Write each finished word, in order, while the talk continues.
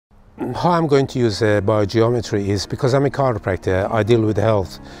How I'm going to use biogeometry is because I'm a chiropractor, I deal with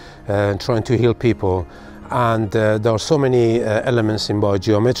health, trying to heal people. And there are so many elements in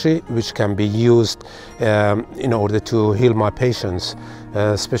biogeometry which can be used in order to heal my patients,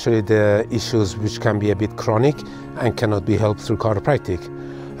 especially the issues which can be a bit chronic and cannot be helped through chiropractic.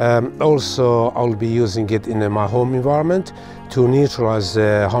 Also, I'll be using it in my home environment to neutralize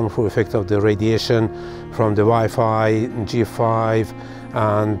the harmful effect of the radiation from the Wi-Fi, G5,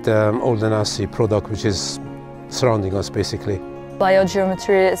 and all the nasty product which is surrounding us basically.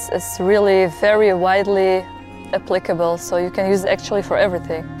 Biogeometry is really very widely applicable, so you can use it actually for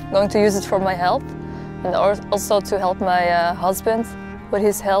everything. I'm going to use it for my health and also to help my husband with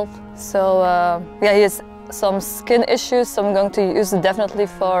his health. So yeah, he has some skin issues, so I'm going to use it definitely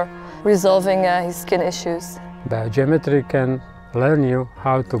for resolving his skin issues. Biogeometry can learn you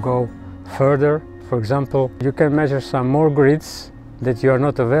how to go further. For example, you can measure some more grids that you are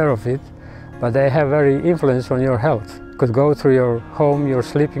not aware of it, but they have very influence on your health. Could go through your home, your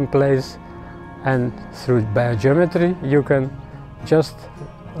sleeping place, and through biogeometry you can just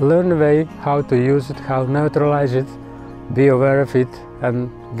learn the way how to use it, how to neutralize it, be aware of it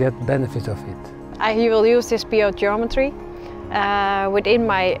and get benefit of it. I will use this biogeometry within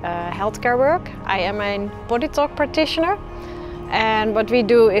my healthcare work. I am a body talk practitioner, and what we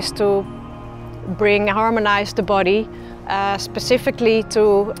do is to harmonize the body specifically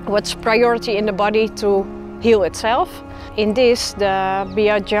to what's priority in the body to heal itself. In this, the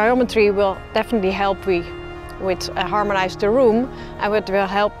biogeometry will definitely help me with harmonize the room, and it will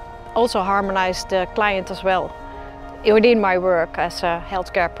help also harmonize the client as well within my work as a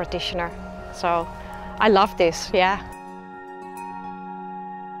healthcare practitioner. So I love this, yeah.